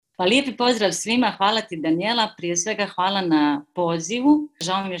Pa lijepi pozdrav svima, hvala ti Danijela, prije svega hvala na pozivu.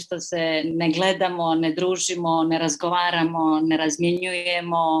 Žao mi je što se ne gledamo, ne družimo, ne razgovaramo, ne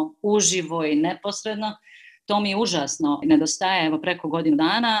razmjenjujemo uživo i neposredno. To mi užasno nedostaje, evo preko godinu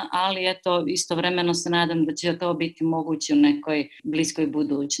dana, ali eto istovremeno se nadam da će to biti moguće u nekoj bliskoj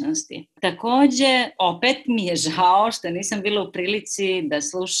budućnosti. Također, opet mi je žao što nisam bila u prilici da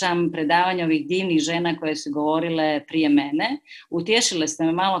slušam predavanje ovih divnih žena koje su govorile prije mene. Utješile ste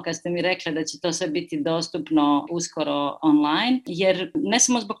me malo kad ste mi rekle da će to sve biti dostupno uskoro online, jer ne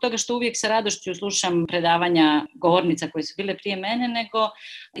samo zbog toga što uvijek sa radošću slušam predavanja govornica koje su bile prije mene, nego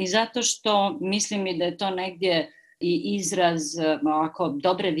i zato što mislim i da je to negdje i izraz ovako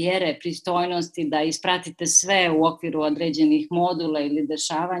dobre vjere, pristojnosti, da ispratite sve u okviru određenih modula ili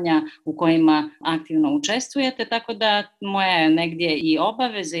dešavanja u kojima aktivno učestvujete, tako da moja je negdje i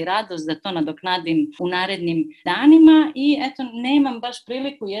obaveza i radost da to nadoknadim u narednim danima i eto nemam baš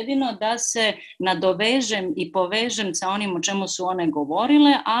priliku jedino da se nadovežem i povežem sa onim o čemu su one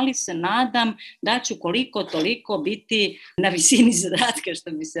govorile, ali se nadam da ću koliko toliko biti na visini zadatka,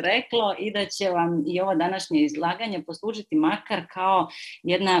 što bi se reklo, i da će vam i ovo današnje izlaganje poslužiti makar kao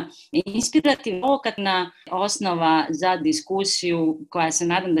jedna inspirativna okatna osnova za diskusiju koja se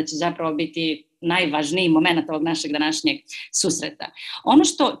nadam da će zapravo biti najvažniji moment ovog našeg današnjeg susreta. Ono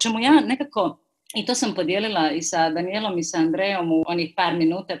čemu ja nekako, i to sam podijelila i sa Danijelom i sa Andrejom u onih par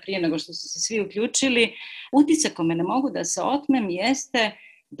minuta prije nego što su se svi uključili, utisak kome ne mogu da se otmem jeste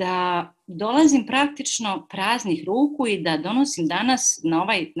da dolazim praktično praznih ruku i da donosim danas na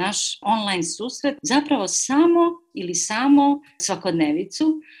ovaj naš online susret zapravo samo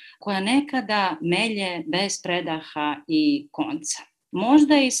svakodnevicu koja nekada melje bez predaha i konca.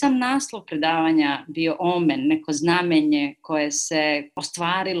 Možda je i sam naslov predavanja bio omen, neko znamenje koje se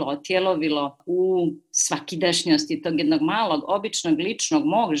ostvarilo, otjelovilo u svakidašnjosti tog jednog malog, običnog, ličnog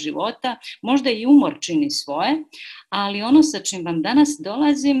mog života. Možda i umor čini svoje, ali ono sa čim vam danas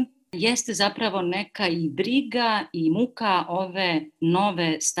dolazim jeste zapravo neka i briga i muka ove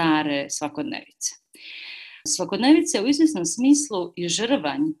nove, stare svakodnevice. Svakodnevica je u izvjesnom smislu i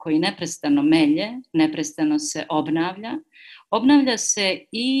žrvanj koji neprestano melje, neprestano se obnavlja. Obnavlja se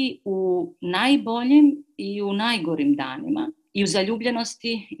i u najboljim i u najgorim danima, i u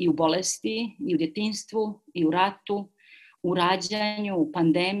zaljubljenosti, i u bolesti, i u djetinjstvu, i u ratu, u rađanju, u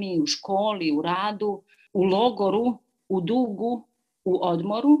pandemiji, u školi, u radu, u logoru, u dugu, u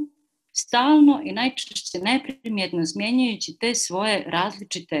odmoru, stalno i najčešće neprimjetno smjenjujući te svoje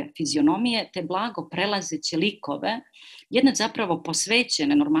različite fizionomije, te blago prelazeće likove, jedne zapravo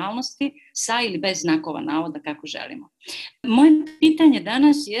posvećene normalnosti, sa ili bez znakova navoda kako želimo. Moje pitanje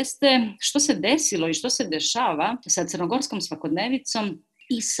danas jeste što se desilo i što se dešava sa crnogorskom svakodnevicom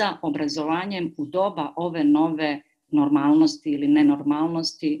i sa obrazovanjem u doba ove nove normalnosti ili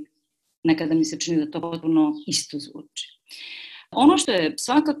nenormalnosti. Nekada mi se čini da to potpuno isto zvuči. Ono što je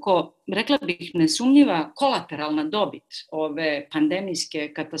svakako, rekla bih, nesumnjiva kolateralna dobit ove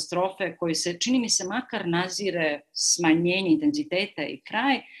pandemijske katastrofe koji se, čini mi se, makar nazire smanjenje intenziteta i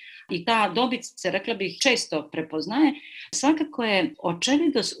kraj, i ta dobit se, rekla bih, često prepoznaje, svakako je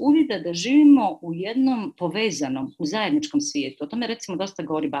očevidost uvida da živimo u jednom povezanom, u zajedničkom svijetu. O tome recimo dosta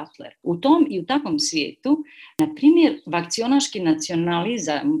govori Butler. U tom i u takvom svijetu, na primjer, vakcionaški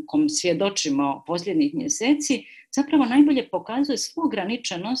nacionalizam kom svjedočimo posljednjih mjeseci, zapravo najbolje pokazuje svu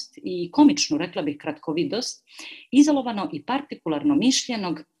ograničenost i komičnu, rekla bih, kratkovidost, izolovano i partikularno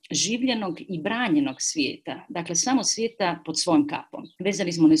mišljenog, življenog i branjenog svijeta, dakle samo svijeta pod svojom kapom.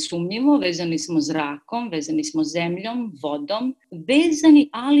 Vezani smo nesumnjivo, vezani smo zrakom, vezani smo zemljom, vodom, vezani,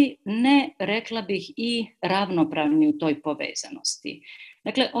 ali ne, rekla bih, i ravnopravni u toj povezanosti.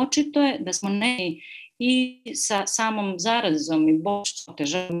 Dakle, očito je da smo i sa samom zarazom i bolšćom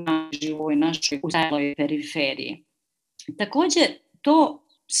otežavamo živoj našoj ustaloj periferiji. Također, to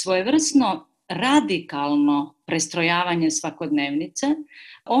svojevrsno radikalno prestrojavanje svakodnevnice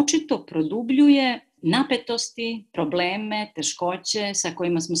očito produbljuje napetosti, probleme, teškoće sa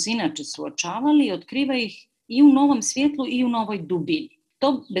kojima smo se inače suočavali i otkriva ih i u novom svjetlu i u novoj dubini.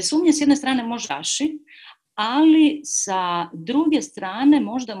 To bez sumnje s jedne strane može raši, ali sa druge strane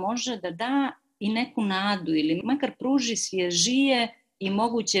možda može da da i neku nadu ili makar pruži svježije i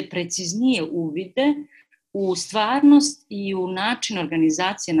moguće preciznije uvide u stvarnost i u način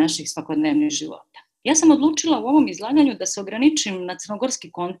organizacije naših svakodnevnih života. Ja sam odlučila u ovom izlaganju da se ograničim na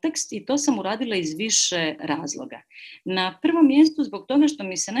crnogorski kontekst i to sam uradila iz više razloga. Na prvom mjestu zbog toga što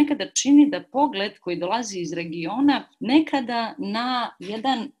mi se nekada čini da pogled koji dolazi iz regiona nekada na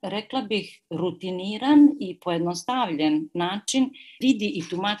jedan, rekla bih, rutiniran i pojednostavljen način vidi i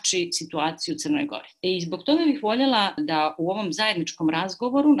tumači situaciju u Crnoj Gori. I zbog toga bih voljela da u ovom zajedničkom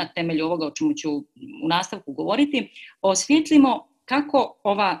razgovoru, na temelju ovoga o čemu ću u nastavku govoriti, osvijetlimo kako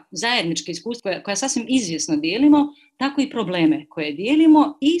ova zajednička iskustva koja sasvim izvjesno dijelimo, tako i probleme koje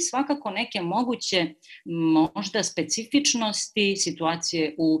dijelimo i svakako neke moguće možda specifičnosti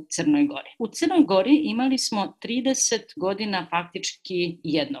situacije u Crnoj Gori. U Crnoj Gori imali smo 30 godina faktički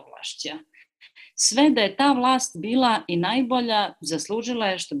jednovlašća. Sve da je ta vlast bila i najbolja, zaslužila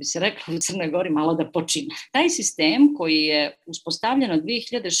je, što bi se reklo u Crnoj Gori, malo da počine. Taj sistem koji je uspostavljen od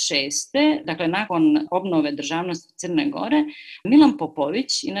 2006. Dakle nakon obnove državnosti Crne Gore, Milan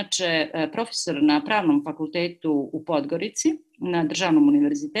Popović, inače profesor na Pravnom fakultetu u Podgorici, na Državnom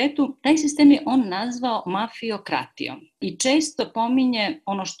univerzitetu, taj sistem je on nazvao mafiokratijom i često pominje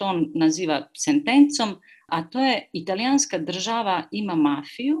ono što on naziva sentencom, a to je italijanska država ima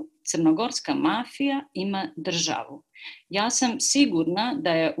mafiju, crnogorska mafija ima državu. Ja sam sigurna da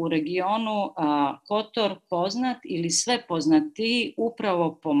je u regionu Kotor poznat ili sve poznatiji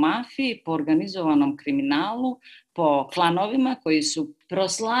upravo po mafiji, po organizovanom kriminalu, po klanovima koji su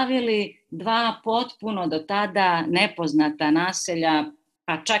proslavili dva potpuno do tada nepoznata naselja,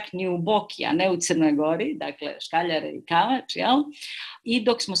 pa čak ni u Boki, a ne u Crnoj Gori, dakle Škaljare i Kavač, jel? I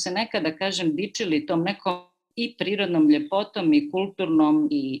dok smo se nekada, kažem, dičili tom nekom i prirodnom ljepotom i kulturnom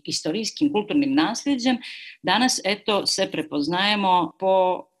i istorijskim kulturnim nasljeđem, danas eto se prepoznajemo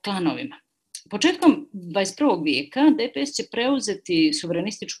po klanovima. Početkom 21. vijeka DPS će preuzeti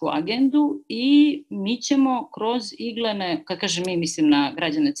suverenističku agendu i mi ćemo kroz iglene, kad kažem mi mislim na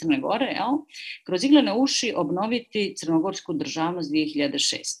građane Crne Gore, kroz iglene uši obnoviti crnogorsku državnost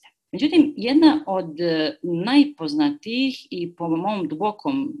 2006. Međutim, jedna od najpoznatijih i po mom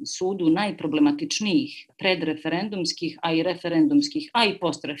dubokom sudu najproblematičnijih predreferendumskih, a i referendumskih, a i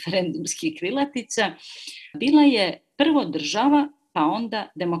postreferendumskih krilatica bila je prvo država, pa onda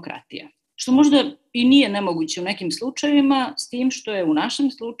demokratija. Što možda i nije nemoguće u nekim slučajevima, s tim što je u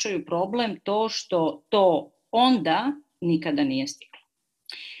našem slučaju problem to što to onda nikada nije stiglo.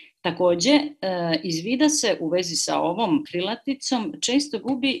 Također, iz vida se u vezi sa ovom krilaticom često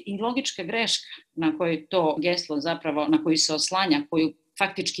gubi i logička greška na koju to geslo zapravo, na koju se oslanja, koju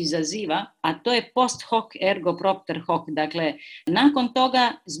faktički izaziva, a to je post hoc ergo propter hoc, dakle nakon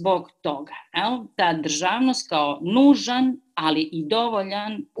toga zbog toga. Ta državnost kao nužan, ali i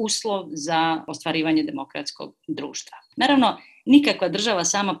dovoljan uslov za ostvarivanje demokratskog društva. Naravno, nikakva država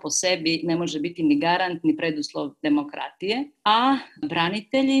sama po sebi ne može biti ni garant, ni preduslov demokratije, a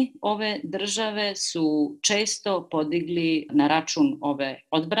branitelji ove države su često podigli na račun ove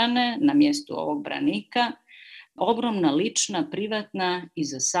odbrane, na mjestu ovog branika, ogromna lična, privatna i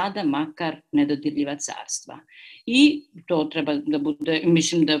za sada makar nedodirljiva carstva. I to treba da bude,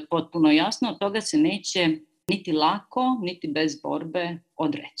 mislim da je potpuno jasno, od toga se neće niti lako, niti bez borbe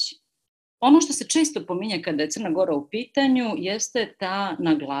odreći. Ono što se često pominje kada je Crna Gora u pitanju jeste ta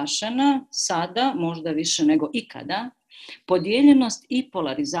naglašena, sada možda više nego ikada, podijeljenost i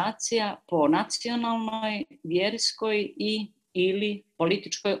polarizacija po nacionalnoj, vjerskoj i ili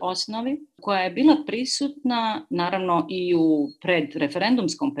političkoj osnovi, koja je bila prisutna naravno i u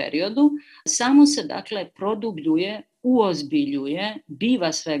predreferendumskom periodu, samo se dakle produbljuje, uozbiljuje,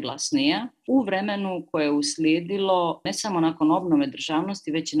 biva sve glasnija u vremenu koje je uslijedilo ne samo nakon obnove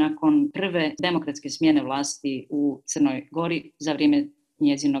državnosti, već i nakon prve demokratske smjene vlasti u Crnoj Gori za vrijeme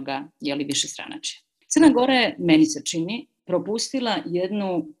njezinoga višestranačja. Crna Gora je, meni se čini, propustila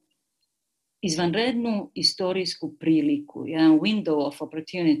jednu izvanrednu istorijsku priliku, jedan window of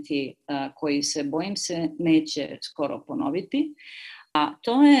opportunity koji se, bojim se, neće skoro ponoviti, a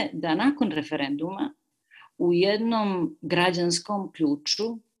to je da nakon referenduma u jednom građanskom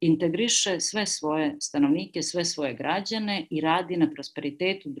ključu integriše sve svoje stanovnike, sve svoje građane i radi na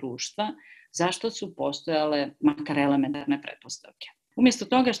prosperitetu društva, zašto su postojale makar elementarne pretpostavke. Umjesto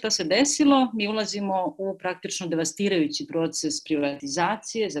toga što se desilo, mi ulazimo u praktično devastirajući proces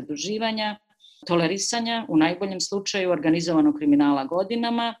privatizacije, zaduživanja, tolerisanja, u najboljem slučaju organizovanog kriminala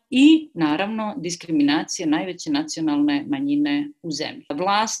godinama i naravno diskriminacije najveće nacionalne manjine u zemlji.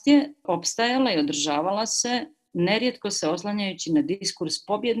 Vlast je opstajala i održavala se nerijetko se oslanjajući na diskurs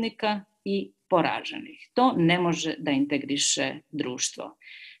pobjednika i poraženih. To ne može da integriše društvo.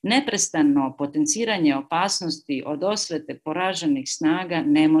 Neprestano potenciranje opasnosti od osvete poraženih snaga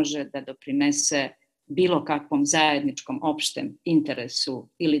ne može da doprinese bilo kakvom zajedničkom opštem interesu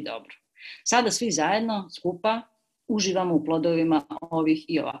ili dobru. Sada svi zajedno, skupa, uživamo u plodovima ovih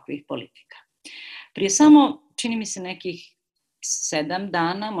i ovakvih politika. Prije samo, čini mi se, nekih 7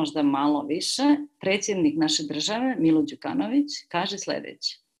 dana, možda malo više, predsjednik naše države, Milo Đukanović, kaže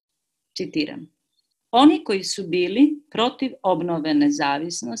sljedeće, citiram: "Oni koji su bili protiv obnove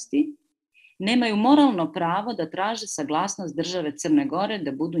nezavisnosti nemaju moralno pravo da traže saglasnost države Crne Gore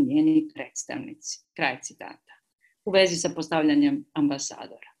da budu njeni predstavnici." Kraj citata. U vezi sa postavljanjem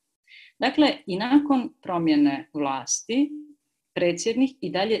ambasadora. Dakle, i nakon promjene vlasti, predsjednik i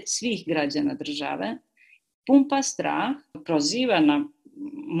dalje svih građana države pumpa strah, proziva na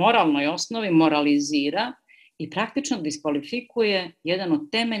moralnoj osnovi, moralizira i praktično diskvalifikuje jedan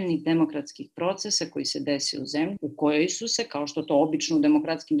od temeljnih demokratskih procesa koji se desio u zemlji, u kojoj su se, kao što to obično u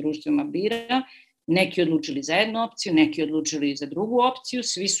demokratskim društvima bira, neki odlučili za jednu opciju, neki odlučili za drugu opciju,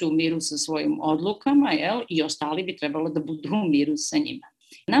 svi su u miru sa svojim odlukama, i ostali bi trebalo da budu u miru sa njima.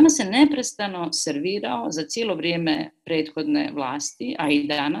 Nama se neprestano servirao za cijelo vrijeme prethodne vlasti, a i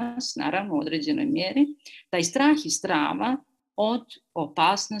danas, naravno u određenoj mjeri, taj strah i strava od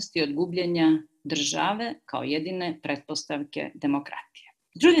opasnosti, od gubljenja države kao jedine pretpostavke demokratije.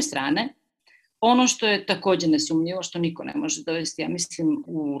 S druge strane, ono što je također nesumnjivo, što niko ne može dovesti, ja mislim,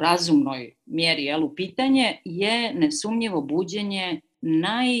 u razumnoj mjeri u pitanje, je nesumnjivo buđenje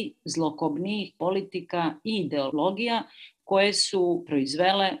najzlokobnijih politika i ideologija koje su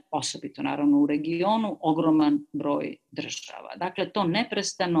proizvele, osobito naravno u regionu, ogroman broj država. Dakle, to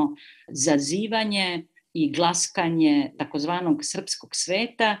neprestano zazivanje i glaskanje takozvanog srpskog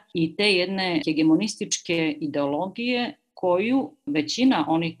sveta i te jedne hegemonističke ideologije koju većina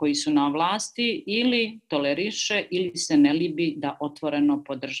onih koji su na vlasti ili toleriše ili se ne libi da otvoreno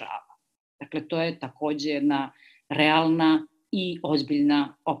podržava. Dakle, to je također jedna realna i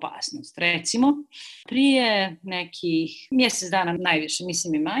ozbiljna opasnost. Recimo, prije nekih mjesec dana, najviše,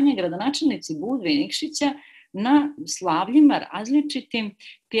 mislim i manje, gradonačelnici Budve i Nikšića na slavljima različitim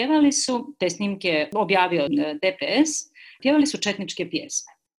pjevali su, te snimke objavio DPS, pjevali su četničke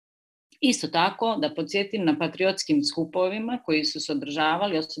pjesme. Isto tako, da podsjetim, na patriotskim skupovima koji su se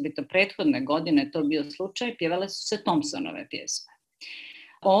održavali, osobito prethodne godine, to bio slučaj, pjevale su se Thompsonove pjesme.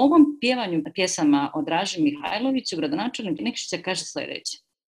 O ovom pjevanju pjesama o Draži Mihajloviću gradonačelnik Nikšića kaže sljedeće.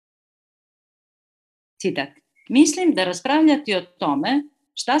 Citat: "Mislim da raspravljati o tome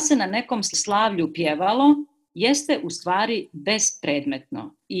šta se na nekom slavlju pjevalo jeste u stvari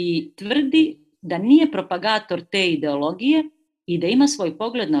bespredmetno i tvrdi da nije propagator te ideologije i da ima svoj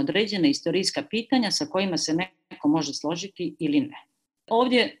pogled na određene istorijska pitanja sa kojima se neko može složiti ili ne."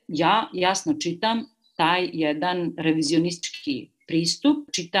 Ovdje ja jasno čitam taj jedan revizionistički pristup,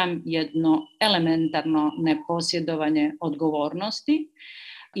 čitam jedno elementarno neposjedovanje odgovornosti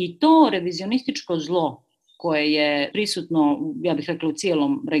i to revizionističko zlo koje je prisutno, ja bih rekla, u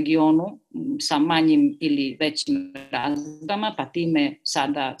cijelom regionu sa manjim ili većim razlikama, pa time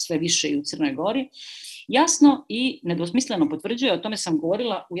sada sve više i u Crnoj Gori, jasno i nedvosmisleno potvrđuje, o tome sam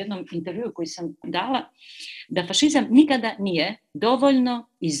govorila u jednom intervjuu koji sam dala, da fašizam nikada nije dovoljno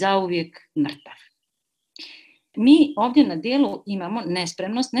i zauvijek mrtav. Mi ovdje na dijelu imamo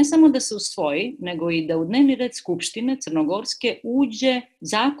nespremnost ne samo da se usvoji, nego i da u dnevni red Skupštine Crnogorske uđe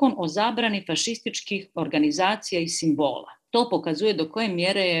zakon o zabrani fašističkih organizacija i simbola. To pokazuje do koje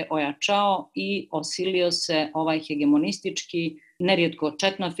mjere je ojačao i osilio se ovaj hegemonistički, nerijetko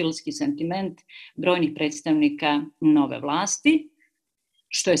četnofilski sentiment brojnih predstavnika nove vlasti,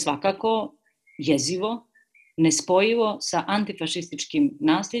 što je svakako jezivo, nespojivo sa antifašističkim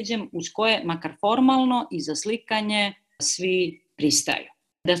nasljeđem uz koje, makar formalno i za slikanje, svi pristaju.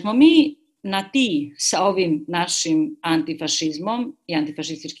 Da smo mi na ti sa ovim našim antifašizmom i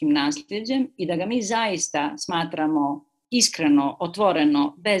antifašističkim nasljeđem i da ga mi zaista smatramo iskreno,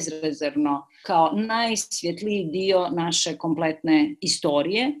 otvoreno, bezrezervno kao najsvjetliji dio naše kompletne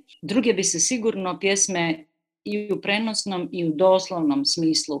istorije, druge bi se sigurno pjesme i u prenosnom i u doslovnom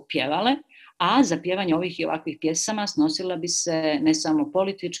smislu pjevale, a za pjevanje ovih i ovakvih pjesama snosila bi se ne samo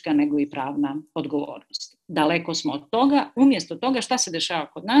politička, nego i pravna odgovornost. Daleko smo od toga. Umjesto toga, šta se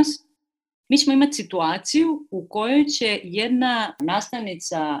dešava kod nas? Mi ćemo imati situaciju u kojoj će jedna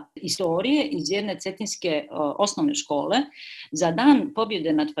nastavnica istorije iz jedne cetinske osnovne škole za dan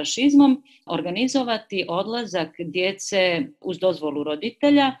pobjede nad fašizmom organizovati odlazak djece uz dozvolu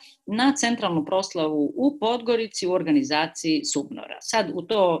roditelja na centralnu proslavu u Podgorici u organizaciji Subnora. Sad u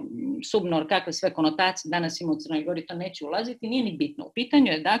to Subnor, kakve sve konotacije danas ima u Crnoj Gori, to neću ulaziti, nije ni bitno. U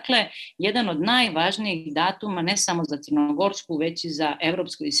pitanju je dakle jedan od najvažnijih datuma ne samo za Crnogorsku, već i za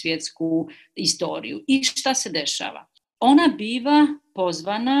europsku i svjetsku istoriju. I šta se dešava? ona biva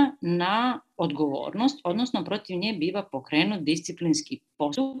pozvana na odgovornost, odnosno protiv nje biva pokrenut disciplinski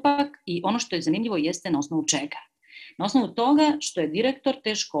postupak i ono što je zanimljivo jeste na osnovu čega. Na osnovu toga što je direktor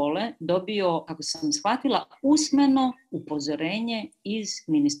te škole dobio, kako sam shvatila, usmeno upozorenje iz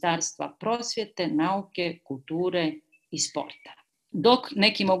Ministarstva prosvjete, nauke, kulture i sporta. Dok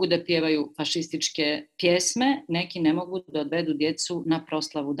neki mogu da pjevaju fašističke pjesme, neki ne mogu da odvedu djecu na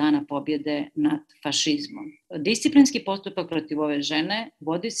proslavu Dana pobjede nad fašizmom. Disciplinski postupak protiv ove žene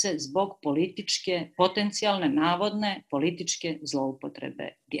vodi se zbog političke, potencijalne, navodne političke zloupotrebe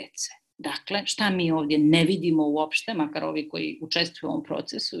djece. Dakle, šta mi ovdje ne vidimo uopšte, makar ovi koji učestvuju u ovom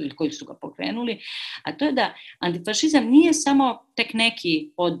procesu ili koji su ga pokrenuli, a to je da antifašizam nije samo tek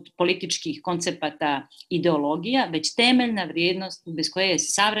neki od političkih koncepata ideologija, već temeljna vrijednost bez koje je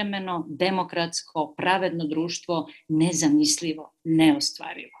savremeno, demokratsko, pravedno društvo nezamislivo,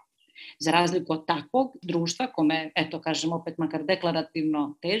 neostvarivo. Za razliku od takvog društva, kome, eto kažem opet, makar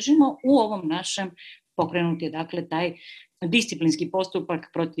deklarativno težimo, u ovom našem pokrenut je dakle taj disciplinski postupak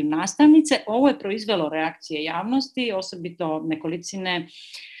protiv nastavnice. Ovo je proizvelo reakcije javnosti, osobito nekolicine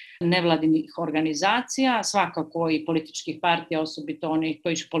nevladinih organizacija, svakako i političkih partija, osobito onih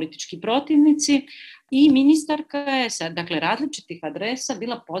koji su politički protivnici. I ministarka je sa različitih adresa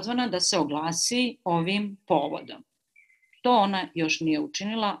bila pozvana da se oglasi ovim povodom. To ona još nije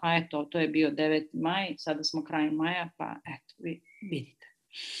učinila, a eto, to je bio 9. maj, sada smo krajem maja, pa eto, vi vidite.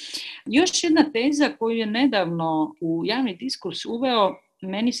 Još jedna teza koju je nedavno u javni diskurs uveo,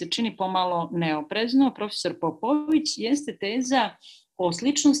 meni se čini pomalo neoprezno, profesor Popović, jeste teza o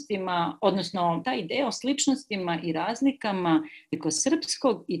sličnostima, odnosno ta ideja o sličnostima i razlikama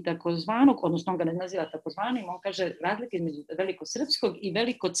velikosrpskog i takozvanog, odnosno on ga ne naziva takozvanim, on kaže razlike između velikosrpskog i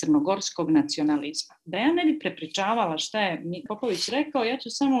velikocrnogorskog nacionalizma. Da ja ne bi prepričavala šta je Popović rekao, ja ću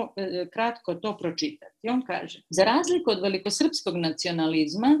samo kratko to pročitati. I on kaže, za razliku od velikosrpskog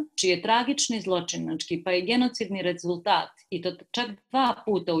nacionalizma, čiji je tragični zločinački pa i genocidni rezultat, i to čak 2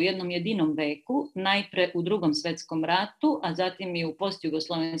 puta u jednom jedinom veku, najpre u Drugom svjetskom ratu, a zatim i u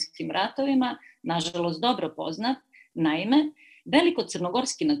postjugoslovenskim ratovima, nažalost dobro poznat, naime,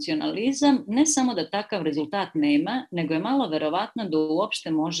 velikocrnogorski nacionalizam ne samo da takav rezultat nema, nego je malo verovatno da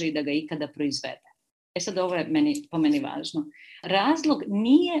uopšte može i da ga ikada proizvede. Sad ovo je po meni važno. Razlog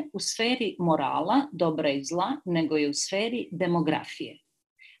nije u sferi morala, dobra i zla, nego je u sferi demografije,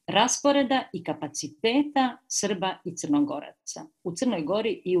 rasporeda i kapaciteta Srba i Crnogoraca u Crnoj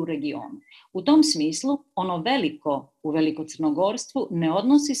Gori i u regionu. U tom smislu, ono veliko u velikocrnogorstvu ne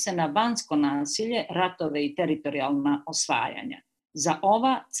odnosi se na vanjsko nasilje, ratove i teritorijalna osvajanja. Za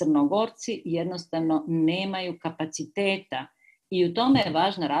ova Crnogorci jednostavno nemaju kapaciteta i u tome je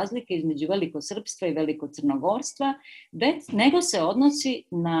važna razlika između velikosrpstva i velikocrnogorstva, nego se odnosi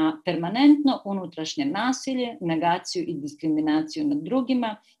na permanentno unutrašnje nasilje, negaciju i diskriminaciju nad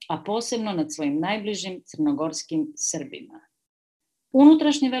drugima, a posebno nad svojim najbližim crnogorskim Srbima.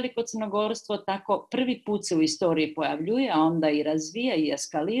 Unutrašnje velikocrnogorstvo tako prvi put se u istoriji pojavljuje, a onda i razvija i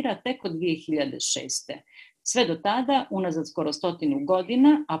eskalira tek od 2006. Sve do tada, unazad skoro 100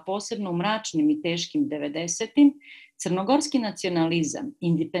 godina, a posebno u mračnim i teškim 90-im, crnogorski nacionalizam,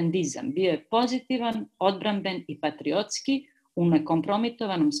 independizam bio je pozitivan, odbramben i patriotski u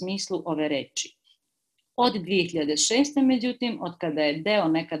nekompromitovanom smislu ove reči. Od 2006. međutim, od kada je deo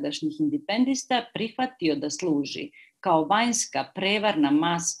nekadašnjih independista prihvatio da služi kao vanjska prevarna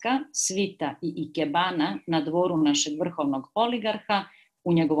maska, svita i ikebana na dvoru našeg vrhovnog oligarha,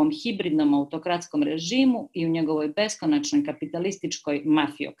 u njegovom hibridnom autokratskom režimu i u njegovoj beskonačnoj kapitalističkoj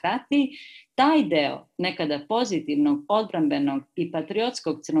mafiokratiji, taj deo nekada pozitivnog, odbrambenog i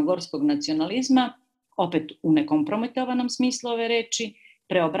patriotskog crnogorskog nacionalizma, opet u nekompromitovanom smislu ove reči,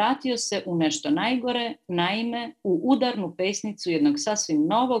 preobratio se u nešto najgore, naime u udarnu pesnicu jednog sasvim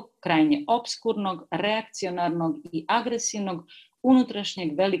novog, krajnje opskurnog, reakcionarnog i agresivnog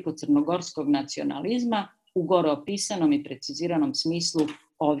unutrašnjeg velikocrnogorskog nacionalizma, u gore opisanom i preciziranom smislu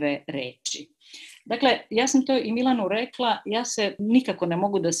ove reči. Dakle, ja sam to i Milanu rekla, ja se nikako ne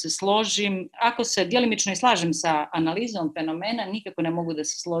mogu da se složim, ako se djelimično i slažem sa analizom fenomena, nikako ne mogu da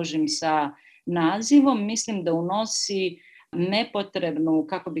se složim sa nazivom, mislim da unosi nepotrebnu,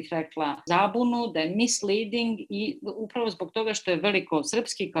 kako bih rekla, zabunu, da je misleading i upravo zbog toga što je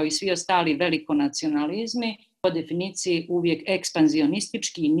velikosrpski, kao i svi ostali velikonacionalizmi, po definiciji uvijek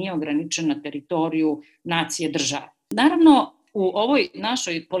ekspanzionistički i nije ograničen na teritoriju nacije države. Naravno, u ovoj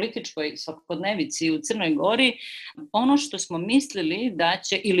našoj političkoj svakodnevici u Crnoj Gori, ono što smo mislili da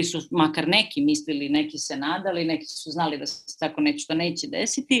će, ili su makar neki mislili, neki se nadali, neki su znali da se tako nešto neće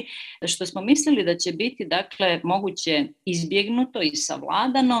desiti, što smo mislili da će biti, dakle, moguće izbjegnuto i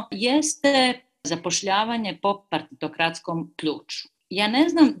savladano, jeste zapošljavanje po partitokratskom ključu. Ja ne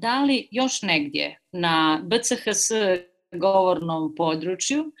znam da li još negdje na BCHS govornom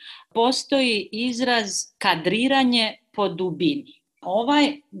području postoji izraz kadriranje po dubini.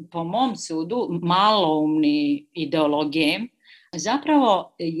 Ovaj, po mom sudu, maloumni ideologije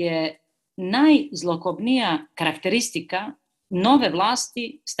zapravo je najzlokobnija karakteristika nove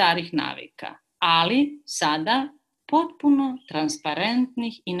vlasti starih navika, ali sada potpuno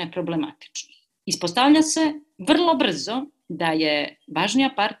transparentnih i neproblematičnih. Ispostavlja se vrlo brzo da je važnija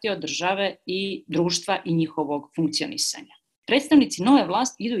partija od države i društva i njihovog funkcionisanja. Predstavnici nove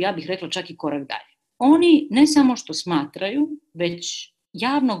vlasti idu, ja bih rekla, čak i korak dalje. Oni ne samo što smatraju, već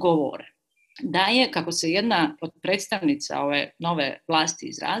javno govore da je, kako se jedna od predstavnica ove nove vlasti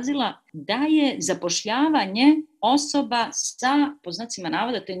izrazila, da je zapošljavanje osoba sa, po znacima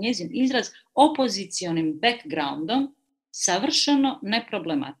navoda, to je njezin izraz, opozicionim backgroundom savršeno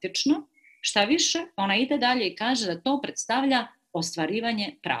neproblematično. Šta više, ona ide dalje i kaže da to predstavlja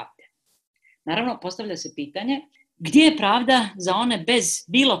ostvarivanje pravde. Naravno, postavlja se pitanje gdje je pravda za one bez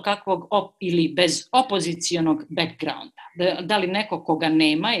bilo kakvog ili bez opozicionog backgrounda. Da li neko koga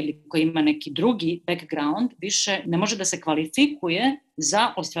nema ili koji ima neki drugi background više ne može da se kvalifikuje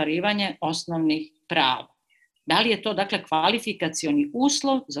za ostvarivanje osnovnih prava. Da li je to, dakle, kvalifikacioni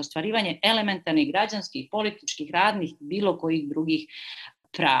uslov za ostvarivanje elementarnih građanskih, političkih, radnih, bilo kojih drugih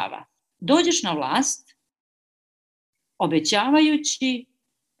prava. Dođeš na vlast obećavajući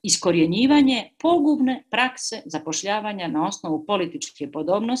iskorjenjivanje pogubne prakse zapošljavanja na osnovu političke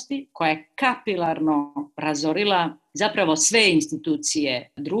podobnosti koja je kapilarno razorila zapravo sve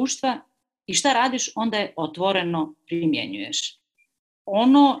institucije društva i šta radiš? Onda je otvoreno primjenjuješ.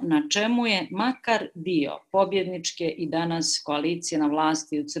 Ono na čemu je makar dio pobjedničke i danas koalicije na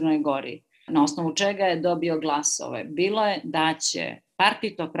vlasti u Crnoj Gori, na osnovu čega je dobio glasove, bilo je da će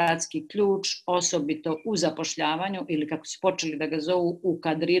partitokratski ključ, osobito u zapošljavanju ili kako su počeli da ga zovu u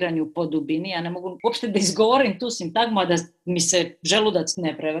kadriranju po dubini, ja ne mogu uopšte da izgovorim tu sintagmu, a da mi se želudac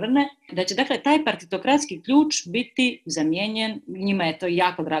ne prevrne, da će, dakle, taj partitokratski ključ biti zamijenjen, njima je to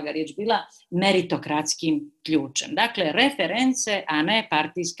jako draga riječ bila, meritokratskim ključem. Dakle, reference, a ne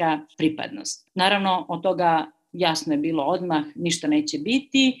partijska pripadnost. Naravno, od toga jasno je bilo odmah, ništa neće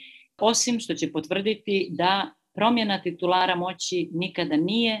biti, osim što će potvrditi da promjena titulara moći nikada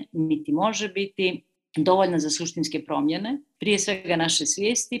nije, niti može biti dovoljna za suštinske promjene, prije svega naše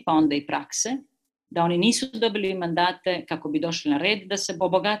svijesti, pa onda i prakse, da oni nisu dobili mandate kako bi došli na red da se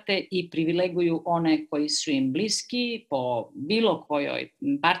obogate i privileguju one koji su im bliski po bilo kojoj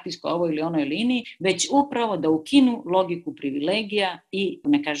partijskoj ovoj ili onoj liniji, već upravo da ukinu logiku privilegija i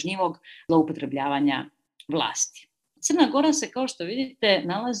nekažnjivog zloupotrebljavanja vlasti. Crna Gora se, kao što vidite,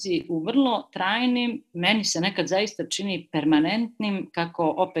 nalazi u vrlo trajnim, meni se nekad zaista čini permanentnim,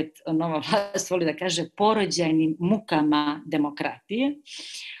 kako opet nova vlast voli da kaže, porođajnim mukama demokratije.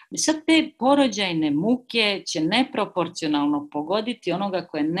 Sad te porođajne muke će neproporcionalno pogoditi onoga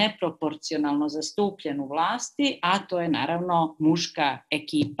koji je neproporcionalno zastupljen u vlasti, a to je naravno muška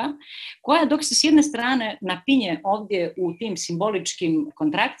ekipa, koja dok se s jedne strane napinje ovdje u tim simboličkim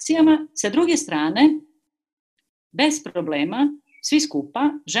kontrakcijama, sa druge strane bez problema, svi skupa,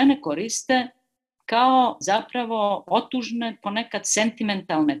 žene koriste kao zapravo otužne, ponekad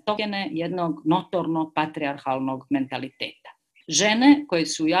sentimentalne tokene jednog notorno patrijarhalnog mentaliteta. Žene koje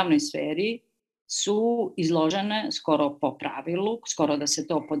su u javnoj sferi su izložene skoro po pravilu, skoro da se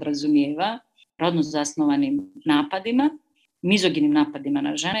to podrazumijeva, rodno zasnovanim napadima, mizoginim napadima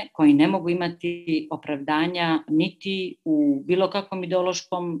na žene koji ne mogu imati opravdanja niti u bilo kakvom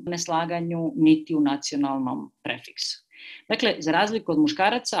ideološkom neslaganju, niti u nacionalnom prefiksu. Dakle, za razliku od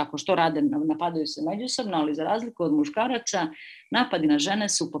muškaraca, ako što rade, napadaju se međusobno, ali za razliku od muškaraca, napadi na žene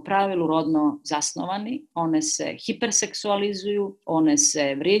su po pravilu rodno zasnovani, one se hiperseksualizuju, one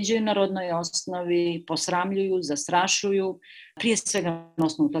se vrijeđaju na rodnoj osnovi, posramljuju, zastrašuju, prije svega na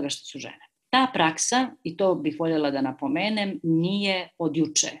osnovu toga što su žene. Ta praksa, i to bih voljela da napomenem, nije od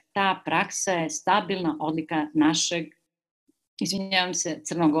juče. Ta praksa je stabilna odlika našeg,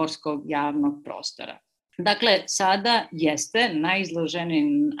 crnogorskog javnog prostora. Dakle, sada jeste, najizloženiji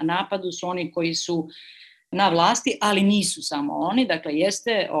napadu su oni koji su na vlasti, ali nisu samo oni. Dakle,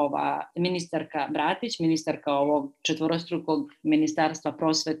 jeste ova ministarka Bratić, ministarka ovog četvorostrukog ministarstva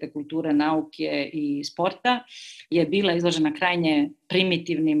prosvete, kulture, nauke i sporta, je bila izložena krajnje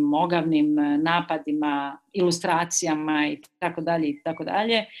primitivnim, ogavnim napadima, ilustracijama i tako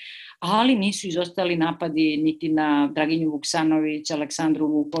dalje, ali nisu izostali napadi niti na Draginju Vuksanović, Aleksandru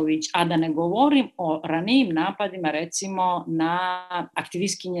Vuković, a da ne govorim o ranijim napadima, recimo na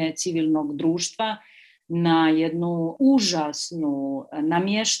aktivistkinje civilnog društva, na jednu užasnu,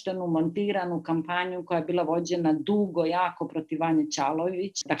 namještenu, montiranu kampanju koja je bila vođena dugo, jako protiv Vanje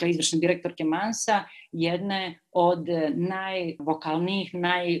Čalović, dakle izvršne direktorke Mansa, jedne od najvokalnijih,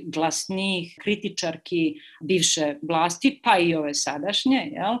 najglasnijih kritičarki bivše vlasti, pa i ove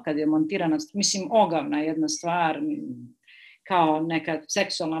sadašnje, kad je montirana, mislim, ogavna jedna stvar, kao neka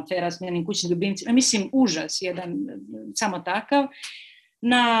seksualna afera s njenim kućnim ljubimcima, mislim, užas jedan, samo takav,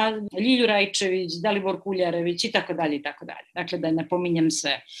 na Ljilju Rajčević, Dalibor Kuljarević i tako dalje, i tako dalje. Dakle, da ne pominjem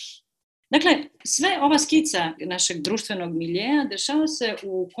sve. Dakle, sve ova skica našeg društvenog miljeja dešava se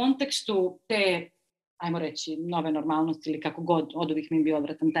u kontekstu te, ajmo reći, nove normalnosti ili kako god, od uvijek mi bio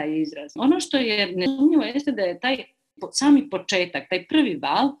odvratan taj izraz. Ono što je nesumnjivo jeste da je taj sami početak, taj prvi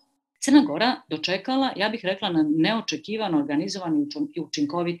val, Crna Gora dočekala, ja bih rekla, na neočekivan, organizovan i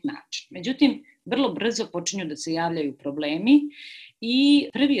učinkovit način. Međutim, vrlo brzo počinju da se javljaju problemi i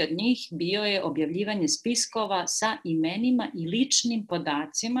prvi od njih bio je objavljivanje spiskova sa imenima i ličnim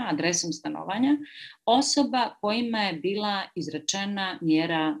podacima, adresom stanovanja, osoba kojima je bila izrečena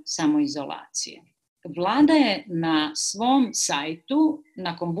mjera samoizolacije. Vlada je na svom sajtu,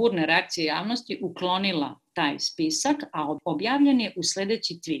 nakon burne reakcije javnosti, uklonila taj spisak, a objavljen je u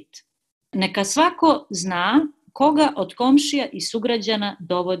sljedeći tweet. Neka svako zna koga od komšija i sugrađana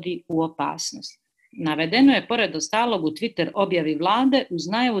dovodi u opasnost. Navedeno je pored ostalog u Twitter objavi vlade uz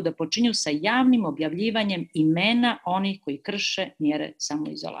najavu da počinju sa javnim objavljivanjem imena onih koji krše mjere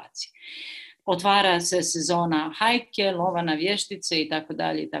samoizolacije. Otvara se sezona hajke, lova na vještice i tako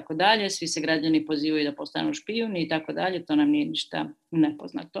dalje, i tako dalje. Svi se građani pozivaju da postanu špijuni i tako dalje. To nam nije ništa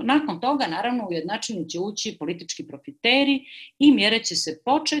nepoznato. Nakon toga, naravno, ujednačeni će ući politički profiteri i mjere će se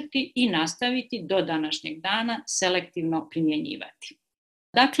početi i nastaviti do današnjeg dana selektivno primjenjivati.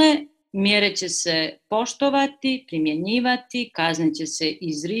 Dakle, mjere će se poštovati, primjenjivati, kazne će se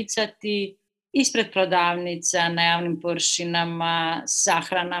izricati ispred prodavnica, na javnim površinama,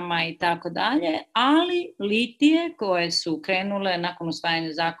 sahranama i tako dalje, ali litije koje su krenule nakon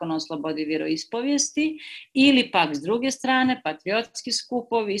usvajanja zakona o slobodi vjeroispovijesti ili pak s druge strane patriotski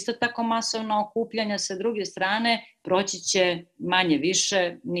skupovi, isto tako masovna okupljanja sa druge strane, proći će manje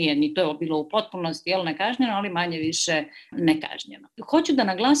više, nije ni to bilo u potpunosti nekažnjeno, ali manje više nekažnjeno. Hoću da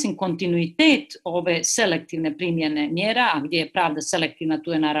naglasim kontinuitet ove selektivne primjene mjera, a gdje je pravda selektivna,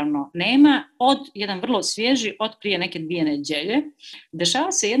 tu je naravno nema, od jedan vrlo svježi, od prije neke 2 nedjelje.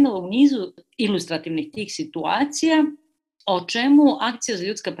 Dešava se jedno u nizu ilustrativnih tih situacija, o čemu Akcija za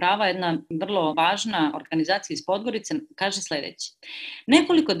ljudska prava, jedna vrlo važna organizacija iz Podgorice, kaže sljedeće.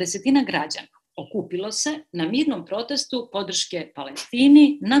 Nekoliko desetina građana okupilo se na mirnom protestu podrške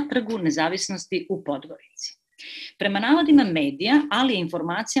Palestini na Trgu nezavisnosti u Podgorici. Prema navodima medija, ali i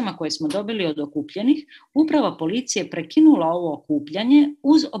informacijama koje smo dobili od okupljenih, uprava policije prekinula ovo okupljanje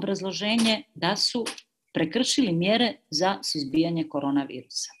uz obrazloženje da su prekršili mjere za suzbijanje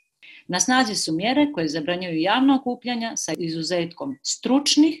koronavirusa. Na snazi su mjere koje zabranjuju javna okupljanja sa izuzetkom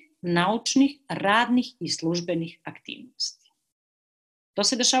stručnih, naučnih, radnih i službenih aktivnosti. To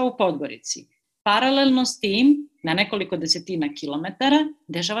se dešava u Podgorici. Paralelno s tim, na nekoliko desetina kilometara,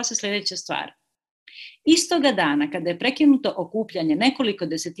 dešava se sljedeća stvar. Istoga dana, kada je prekinuto okupljanje nekoliko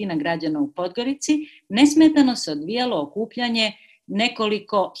desetina građana u Podgorici, nesmetano se odvijalo okupljanje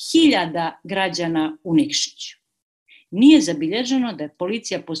nekoliko hiljada građana u Nikšiću. Nije zabilježeno da je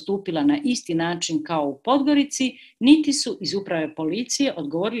policija postupila na isti način kao u Podgorici, niti su iz uprave policije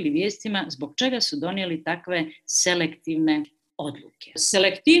odgovorili vijestima zbog čega su donijeli takve selektivne odluke.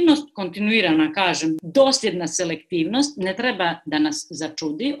 Selektivnost, kontinuirana, kažem, dosljedna selektivnost, ne treba da nas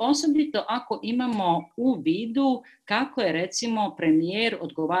začudi, osobito ako imamo u vidu kako je, recimo, premijer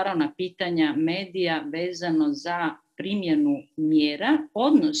odgovarao na pitanja medija vezano za primjenu mjera,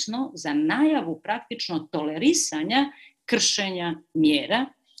 odnosno za najavu praktično tolerisanja kršenja mjera,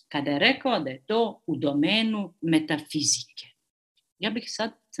 kada je rekao da je to u domenu metafizike. Ja bih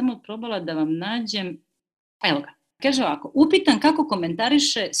sad samo probala da vam nađem, evo ga. Kaže ovako, upitan kako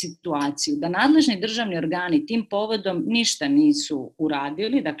komentariše situaciju da nadležni državni organi tim povodom ništa nisu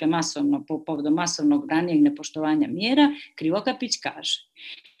uradili, dakle povodom masovnog ranijeg nepoštovanja mjera, Krivokapić kaže: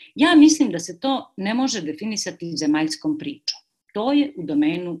 ja mislim da se to ne može definisati zemaljskom pričom. To je u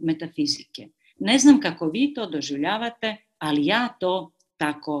domenu metafizike. Ne znam kako vi to doživljavate, ali ja to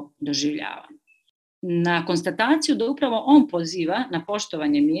tako doživljavam. Na konstataciju da upravo on poziva na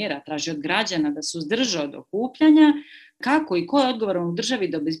poštovanje mjera, traži od građana da se uzdrže od okupljanja, kako i ko je odgovoran u državi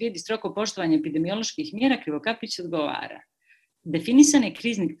da obezbijedi stroko poštovanje epidemioloških mjera, Krivokapić odgovara. Definisan je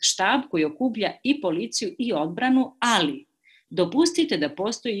krizni štab koji okuplja i policiju i odbranu, ali dopustite da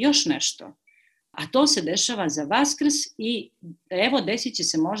postoji još nešto, a to se dešava za Vaskrs i evo desit će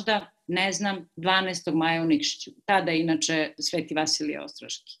se možda ne znam, 12. maja u Nikšiću, tada inače Sveti Vasilije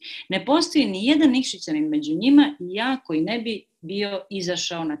Ostroški. Ne postoji ni jedan Nikšićanin među njima i ja koji ne bi bio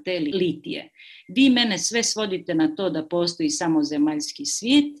izašao na te litije. Vi mene sve svodite na to da postoji samo zemaljski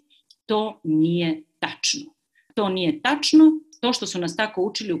svijet, to nije tačno. To nije tačno, to što su nas tako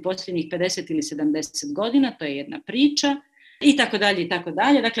učili u posljednjih 50 ili 70 godina, to je jedna priča, i tako dalje, i tako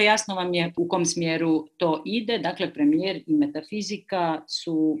dalje. Dakle, jasno vam je u kom smjeru to ide. Dakle, premijer i metafizika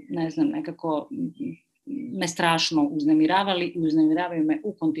su, ne znam, nekako me strašno uznemiravali i uznemiravaju me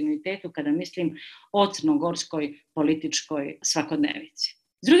u kontinuitetu kada mislim o crnogorskoj političkoj svakodnevici.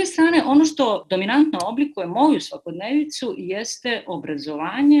 S druge strane, ono što dominantno oblikuje moju svakodnevicu jeste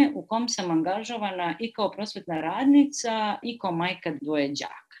obrazovanje u kom sam angažovana i kao prosvetna radnica i kao majka dvoje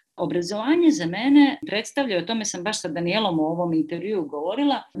đaka. Obrazovanje za mene predstavlja, o tome sam baš sa Danijelom u ovom intervjuu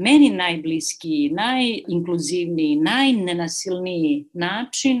govorila, meni najbliskiji, najinkluzivniji, najnenasilniji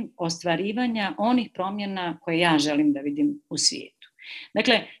način ostvarivanja onih promjena koje ja želim da vidim u svijetu.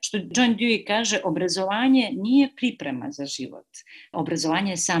 Dakle, što John Dewey kaže, obrazovanje nije priprema za život.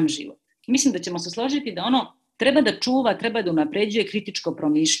 Obrazovanje je sam život. Mislim da ćemo se složiti da ono treba da čuva, treba da unapređuje kritičko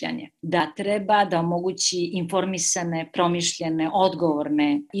promišljanje, da treba da omogući informisane, promišljene,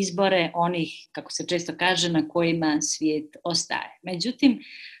 odgovorne izbore onih, kako se često kaže, na kojima svijet ostaje. Međutim,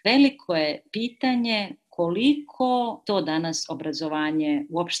 veliko je pitanje koliko to danas obrazovanje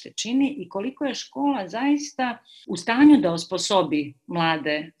uopšte čini i koliko je škola zaista u stanju da osposobi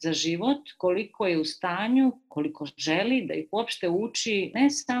mlade za život, koliko je u stanju, koliko želi da ih uopšte uči ne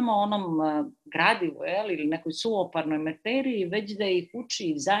samo onom gradivu ili nekoj suvoparnoj materiji, već da ih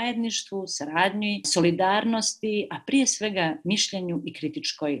uči zajedništvu, saradnji, solidarnosti, a prije svega mišljenju i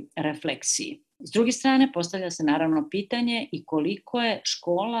kritičkoj refleksiji. S druge strane, postavlja se naravno pitanje i koliko je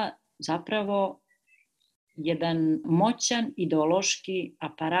škola zapravo jedan moćan ideološki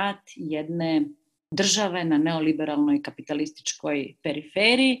aparat jedne države na neoliberalnoj kapitalističkoj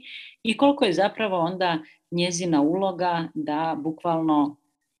periferiji i koliko je zapravo onda njezina uloga da bukvalno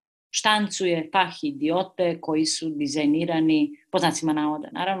štancuje idiote koji su dizajnirani, po znacima navoda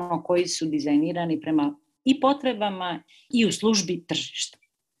naravno, koji su dizajnirani prema i potrebama i u službi tržišta.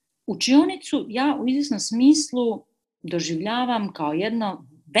 Učionicu ja u izvjesnom smislu doživljavam kao jedno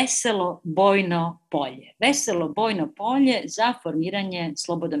veselo bojno polje. Veselo bojno polje za formiranje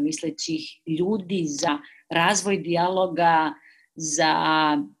slobodno mislećih ljudi, za razvoj dijaloga, za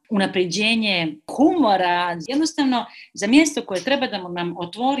unapređenje humora, jednostavno za mjesto koje treba da nam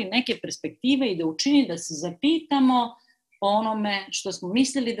otvori neke perspektive i da učini da se zapitamo o onome što smo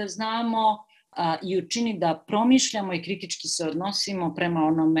mislili da znamo i učini da promišljamo i kritički se odnosimo prema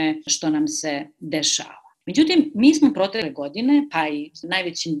onome što nam se dešava. Međutim, mi smo protekle godine, pa i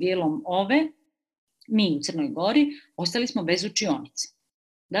najvećim dijelom ove, mi u Crnoj Gori, ostali smo bez učionice.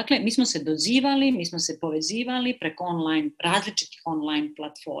 Dakle, mi smo se dozivali, mi smo se povezivali preko različitih online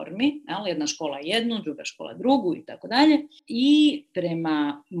platformi, jedna škola jednu, druga škola drugu i tako dalje. I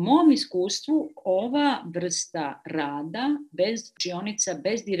prema mom iskustvu, ova vrsta rada bez učionica,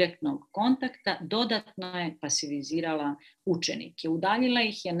 bez direktnog kontakta, dodatno je pasivizirala učenike. Udaljila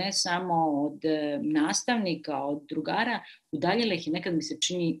ih je ne samo od nastavnika, od drugara, udaljila ih je, nekad mi se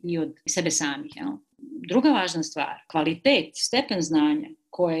čini, i od sebe samih. Druga važna stvar, kvalitet, stepen znanja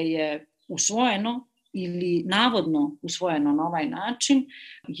koje je usvojeno ili navodno usvojeno na ovaj način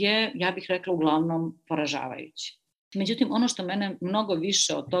je, ja bih rekla, uglavnom poražavajući. Međutim, ono što mene mnogo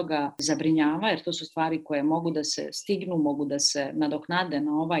više od toga zabrinjava, jer to su stvari koje mogu da se stignu, mogu da se nadoknade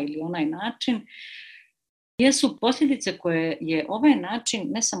na ovaj ili onaj način, jesu posljedice koje je ovaj način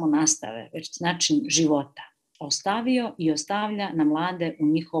ne samo nastave, već način života ostavio i ostavlja na mlade u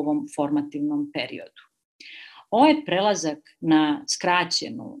njihovom formativnom periodu. Ovaj prelazak na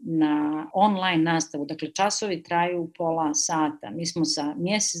skraćenu, na online nastavu, dakle časovi traju pola sata, mi smo sa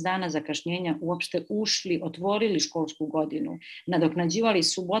mjesec dana zakašnjenja uopšte ušli, otvorili školsku godinu, nadoknađivali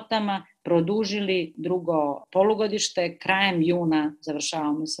subotama, produžili drugo polugodište, krajem juna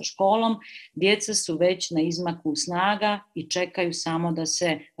završavamo sa školom, djeca su već na izmaku snaga i čekaju samo da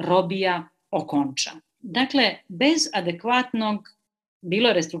se robija okonča. Dakle, bez adekvatnog, bilo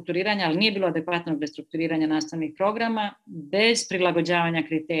je restrukturiranja, ali nije bilo adekvatnog restrukturiranja nastavnih programa, bez prilagođavanja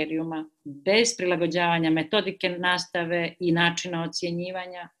kriterijuma, bez prilagođavanja metodike nastave i načina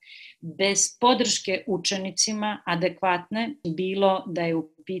ocjenjivanja, bez podrške učenicima adekvatne, bilo da je u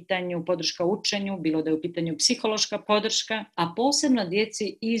pitanju podrška učenju, bilo da je u pitanju psihološka podrška, a posebno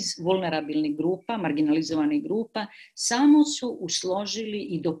djeci iz vulnerabilnih grupa, marginalizovanih grupa, samo su usložili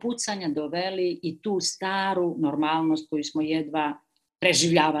i do pucanja doveli i tu staru normalnost koju smo jedva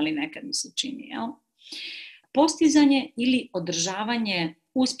preživljavali, nekad mi se čini. Postizanje ili održavanje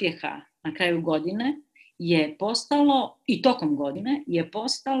uspjeha na kraju godine je postalo, i tokom godine, je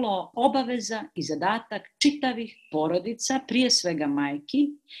postalo obaveza i zadatak čitavih porodica, prije svega majki,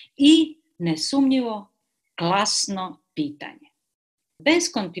 i nesumnjivo klasno pitanje.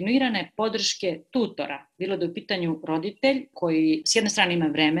 Bez kontinuirane podrške tutora, bilo da je u pitanju roditelj koji s jedne strane ima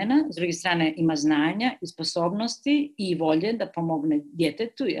vremena, s druge strane ima znanja i sposobnosti i volje da pomogne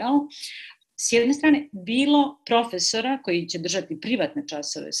djetetu, s jedne strane bilo profesora koji će držati privatne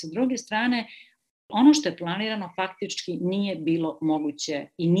časove, sa druge strane ono što je planirano faktički nije bilo moguće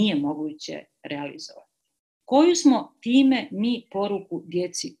i nije moguće realizovati. Koju smo time mi poruku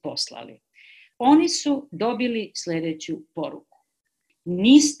djeci poslali? Oni su dobili sljedeću poruku.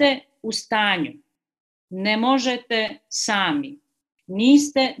 Niste u stanju, ne možete sami,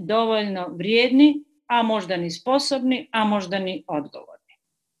 niste dovoljno vrijedni, a možda ni sposobni, a možda ni odgovorni.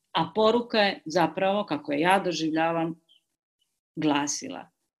 A poruka je zapravo, kako je ja doživljavam, glasila: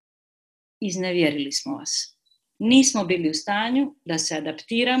 iznevjerili smo vas. Nismo bili u stanju da se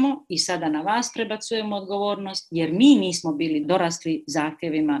adaptiramo i sada na vas prebacujemo odgovornost, jer mi nismo bili dorasli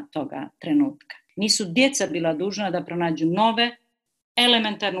zahtjevima toga trenutka. Nisu djeca bila dužna da pronađu nove,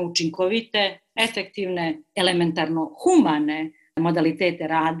 elementarno učinkovite, efektivne, elementarno humane modalitete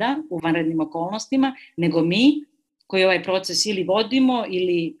rada u vanrednim okolnostima, nego mi koji ovaj proces ili vodimo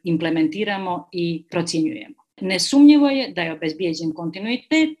ili implementiramo i procjenjujemo. Nesumnjivo je da je obezbijeđen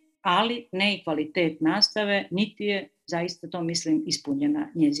kontinuitet, ali ne i kvalitet nastave, niti je, zaista to mislim,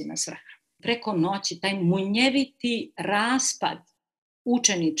 ispunjena njezina svrha. Preko noći taj munjeviti raspad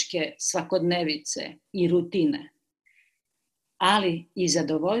učeničke svakodnevice i rutine, ali i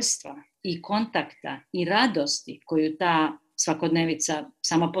zadovoljstva i kontakta i radosti koju ta svakodnevica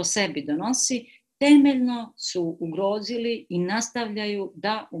sama po sebi donosi, temeljno su ugrozili i nastavljaju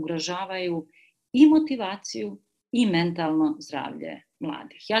da ugrožavaju i motivaciju i mentalno zdravlje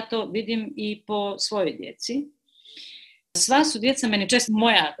mladih. Ja to vidim i po svojoj djeci. Sva su djeca, meni često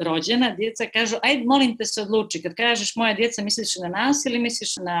moja rođena djeca kažu: ajde, molim te se odluči, kad kažeš moja djeca, misliš na nas ili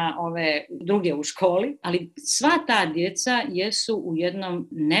misliš na ove druge u školi? Ali sva ta djeca jesu u jednom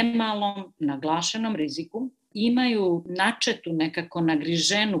nemalom naglašenom riziku, imaju načetu, nekako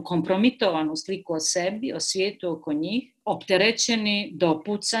nagriženu, kompromitovanu sliku o sebi, o svijetu oko njih, opterećeni do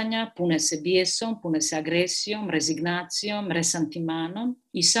pucanja, pune se bijesom, pune se agresijom, rezignacijom, resantimanom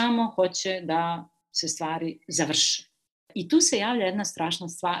i samo hoće da se stvari završe. I tu se javlja jedna strašna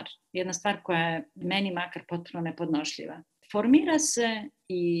stvar, jedna stvar koja je meni makar potpuno nepodnošljiva. Formira se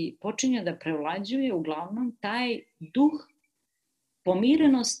i počinje da prevlađuje uglavnom taj duh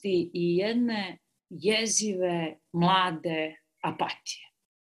pomirenosti i jedne jezive, mlade apatije.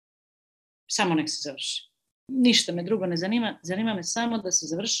 Samo nek se završi. Ništa me drugo ne zanima, zanima me samo da se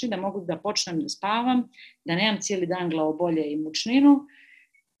završi, da mogu da počnem da spavam, da nemam cijeli dan glavobolje i mučninu.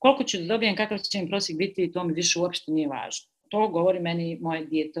 Koliko ću da dobijem, kakav će mi prosjek biti, to mi više uopšte nije važno. To govori meni moje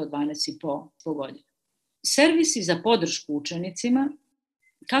dijete od 12,5 godina. Servisi za podršku učenicima,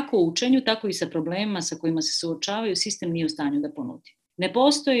 kako u učenju, tako i sa problemima sa kojima se suočavaju, sistem nije u stanju da ponudi. Ne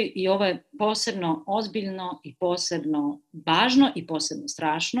postoji, i ovo je posebno ozbiljno i posebno važno i posebno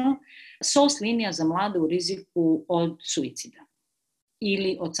strašno, SOS linija za mlade u riziku od suicida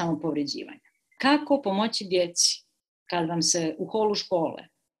ili od samopovređivanja. Kako pomoći djeci kad vam se u holu škole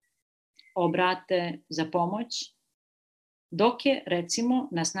obrate za pomoć, dok je, recimo,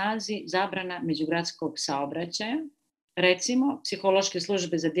 na snazi zabrana međugradskog saobraćaja, recimo, psihološke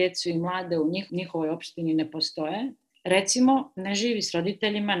službe za djecu i mlade u njihovoj opštini ne postoje, recimo, ne živi s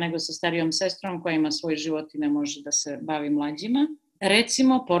roditeljima, nego sa starijom sestrom koja ima svoj život i ne može da se bavi mlađima,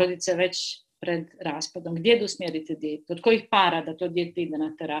 recimo, porodice već pred raspadom, gdje da usmjerite dijete, od kojih para da to dijete ide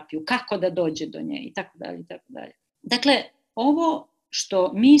na terapiju, kako da dođe do nje i tako dalje, i tako dalje. Dakle, ovo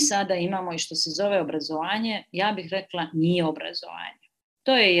što mi sada imamo i što se zove obrazovanje, ja bih rekla nije obrazovanje.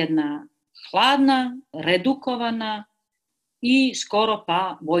 To je jedna hladna, redukovana i skoro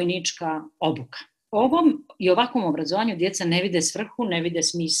pa vojnička obuka. Ovom i ovakvom obrazovanju djeca ne vide svrhu, ne vide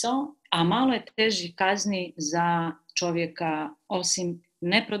smisao, a malo je težih kazni za čovjeka osim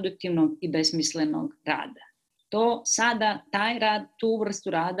neproduktivnog i besmislenog rada. To sada, taj rad, tu vrstu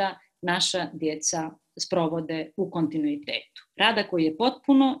rada naša djeca sprovode u kontinuitetu. Rada koji je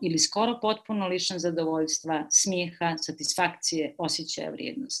potpuno ili skoro potpuno lišen zadovoljstva, smijeha, satisfakcije, osjećaja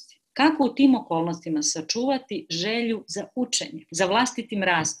vrijednosti. Kako u tim okolnostima sačuvati želju za učenje, za vlastitim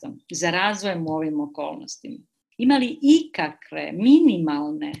rastom, za razvojem u ovim okolnostima? Ima li ikakve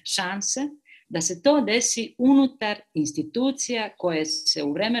minimalne šanse da se to desi unutar institucija koje se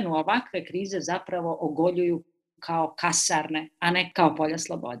u vremenu ovakve krize zapravo ogoljuju kao kasarne, a ne kao polja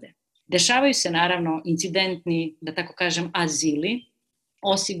slobode? Dešavaju se naravno incidentni, da tako kažem, azili,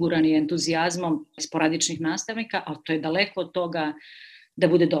 osigurani entuzijazmom sporadičnih nastavnika, ali to je daleko od toga da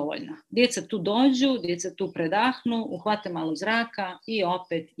bude dovoljno. Djeca tu dođu, djeca tu predahnu, uhvate malo zraka i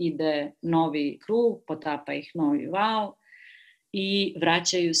opet ide novi krug, potapa ih novi val i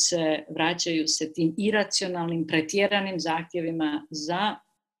vraćaju se tim iracionalnim, pretjeranim zahtjevima za,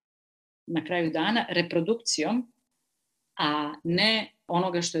 na kraju dana, reprodukcijom, a ne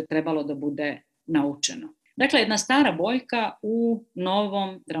onoga što je trebalo da bude naučeno. Dakle, jedna stara boljka u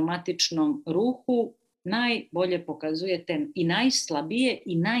novom dramatičnom ruhu najbolje pokazuje te i najslabije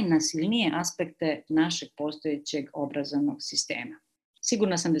i najnasilnije aspekte našeg postojećeg obrazovnog sistema.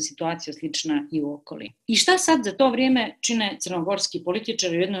 Sigurna sam da je situacija slična i u okolini. I šta sad za to vrijeme čine crnogorski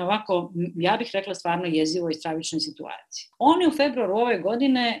političari u jednoj ovako, ja bih rekla, stvarno jezivoj i stravičnoj situaciji? Oni u februaru ove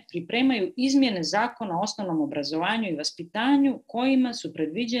godine pripremaju izmjene zakona o osnovnom obrazovanju i vaspitanju kojima su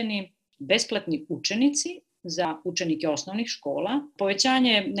predviđeni besplatni učenici za učenike osnovnih škola,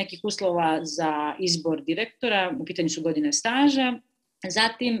 povećanje nekih uslova za izbor direktora, u pitanju su godine staža,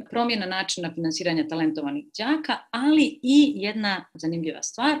 zatim promjena načina finansiranja talentovanih đaka, ali i jedna zanimljiva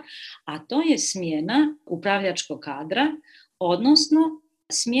stvar, a to je smjena upravljačkog kadra, odnosno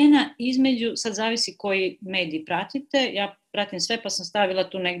smjena između, sad zavisi koji medij pratite, ja pratim sve pa sam stavila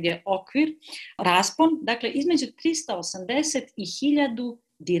tu negdje okvir, raspon, dakle između 380 i 1000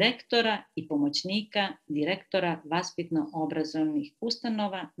 direktora i pomoćnika direktora vaspitno-obrazovnih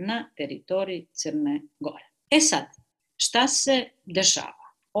ustanova na teritoriji Crne Gore. E sad, šta se dešava?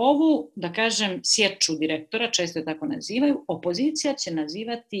 Ovu, da kažem, sječu direktora, često je tako nazivaju, opozicija će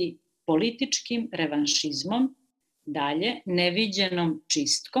nazivati političkim revanšizmom, dalje, neviđenom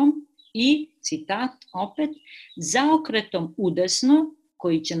čistkom i, citat opet, zaokretom udesno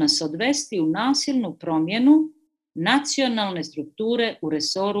koji će nas odvesti u nasilnu promjenu nacionalne strukture u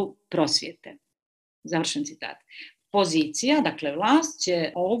resoru prosvjete. Završen citat. Pozicija, dakle vlast,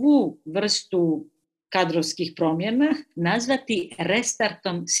 će ovu vrstu kadrovskih promjena nazvati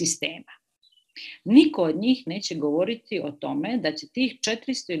restartom sistema. Niko od njih neće govoriti o tome da će tih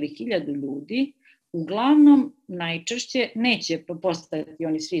 400 ili 1000 ljudi uglavnom najčešće neće postati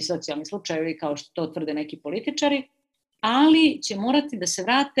oni svi socijalni slučajevi kao što to tvrde neki političari, ali će morati da se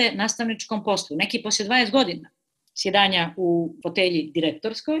vrate nastavničkom poslu, neki poslije 20 godina sjedanja u fotelji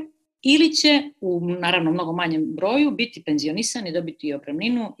direktorskoj, ili će u naravno mnogo manjem broju biti penzionisani, dobiti i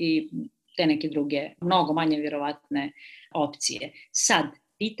opremninu i te neke druge mnogo manje vjerovatne opcije. Sad,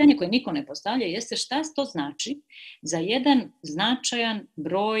 pitanje koje niko ne postavlja jeste šta to znači za jedan značajan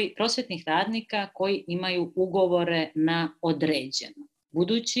broj prosvjetnih radnika koji imaju ugovore na određeno.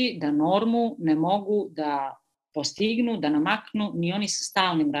 Budući da normu ne mogu da postignu, da namaknu ni oni sa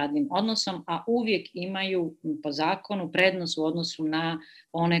stalnim radnim odnosom, a uvijek imaju po zakonu prednost u odnosu na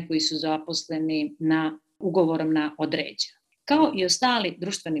one koji su zaposleni na ugovorom na određeno. Kao i ostali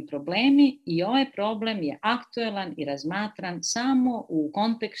društveni problemi, i ovaj problem je aktuelan i razmatran samo u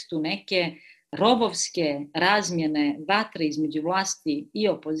kontekstu neke robovske razmjene vatre između vlasti i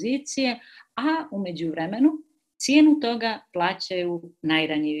opozicije, a u međuvremenu cijenu toga plaćaju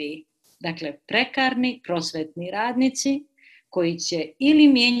najranjiviji. Dakle, prekarni prosvetni radnici koji će ili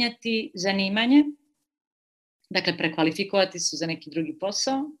mijenjati zanimanje, dakle prekvalifikovati se za neki drugi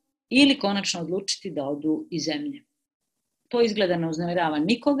posao, ili konačno odlučiti da odu iz zemlje. To izgleda ne uznemirava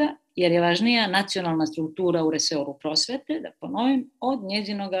nikoga, jer je važnija nacionalna struktura u resoru prosvete, da ponovim, od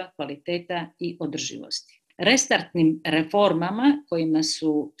njezinoga kvaliteta i održivosti. Restartnim reformama kojima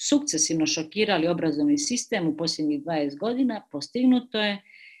su sukcesivno šokirali obrazovni sistem u posljednjih 20 godina postignuto je,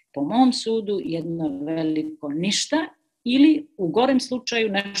 po mom sudu, jedno veliko ništa ili u gorem slučaju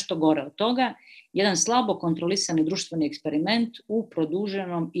nešto gore od toga, jedan slabo kontrolisani društveni eksperiment u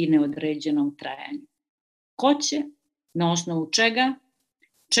produženom i neodređenom trajanju. Ko će, na osnovu čega,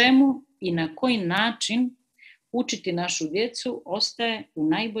 čemu i na koji način učiti našu djecu ostaje u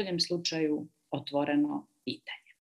najboljem slučaju otvoreno pitanje.